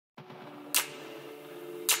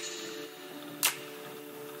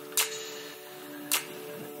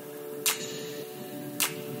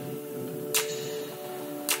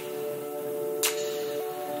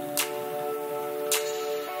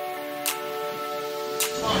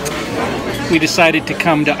we decided to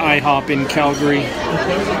come to IHOP in Calgary.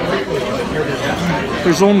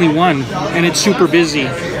 There's only one, and it's super busy.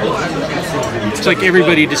 It's like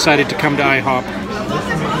everybody decided to come to IHOP.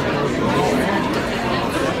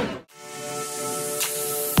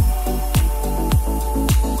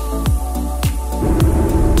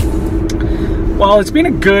 Well, it's been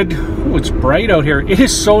a good, oh, it's bright out here. It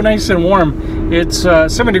is so nice and warm. It's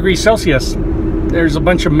 7 degrees Celsius. There's a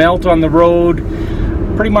bunch of melt on the road.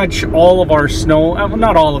 Pretty much all of our snow, well,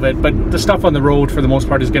 not all of it, but the stuff on the road for the most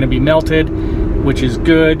part is going to be melted, which is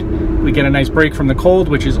good. We get a nice break from the cold,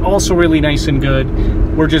 which is also really nice and good.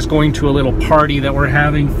 We're just going to a little party that we're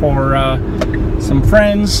having for some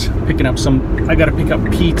friends, picking up some, I got to pick up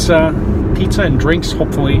pizza and drinks,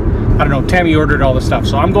 hopefully. I don't know, Tammy ordered all the stuff,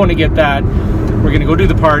 so I'm going to get that. We're going to go do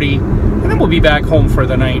the party, and then we'll be back home for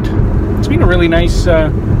the night. It's been a really nice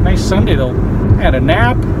nice Sunday, though. I had a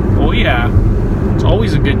nap. Oh, yeah. It's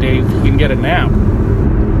always a good day if you can get a nap.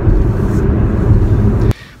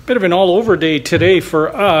 Bit of an all-over day today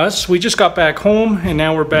for us. We just got back home, and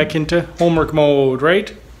now we're back into homework mode,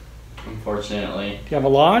 right? Unfortunately. Do you have a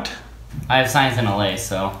lot? I have science in LA,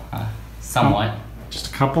 so somewhat. Just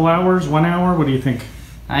a couple hours? 1 hour? What do you think?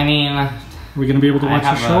 I mean... Are we going to be able to watch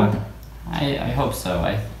the show? I hope so.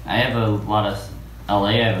 I have a lot of LA.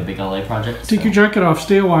 I have a big LA project. Take your jacket off.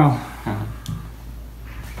 Stay a while.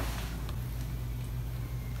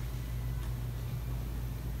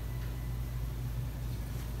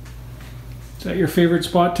 Is that your favorite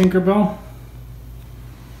spot, Tinkerbell?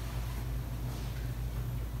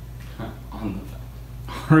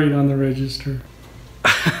 Right on the register.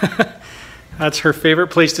 That's her favorite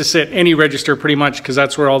place to sit. Any register, pretty much, because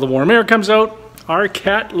that's where all the warm air comes out. Our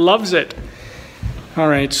cat loves it. All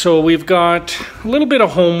right, so we've got a little bit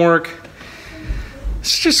of homework.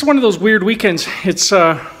 It's just one of those weird weekends. It's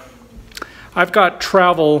I've got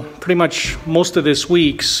travel pretty much most of this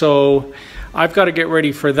week, so I've got to get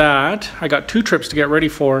ready for that. I got 2 trips to get ready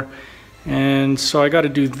for, and so I got to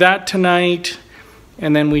do that tonight,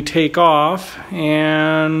 and then we take off,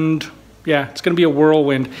 and yeah, it's going to be a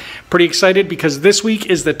whirlwind. Pretty excited because this week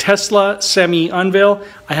is the Tesla Semi unveil.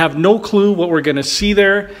 I have no clue what we're going to see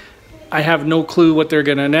there. I have no clue what they're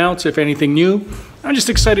going to announce, if anything new. I'm just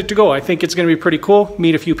excited to go. I think it's going to be pretty cool.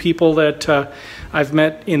 Meet a few people that I've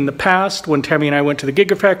met in the past when Tammy and I went to the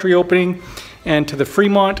Gigafactory opening and to the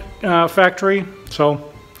Fremont factory.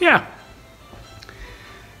 So, yeah.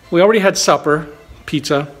 We already had supper,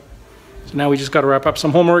 pizza. So now we just got to wrap up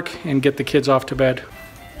some homework and get the kids off to bed.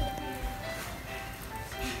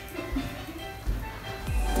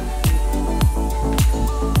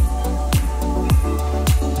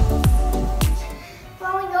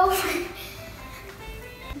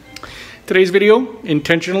 Today's video,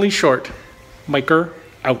 intentionally short. Miker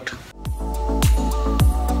out.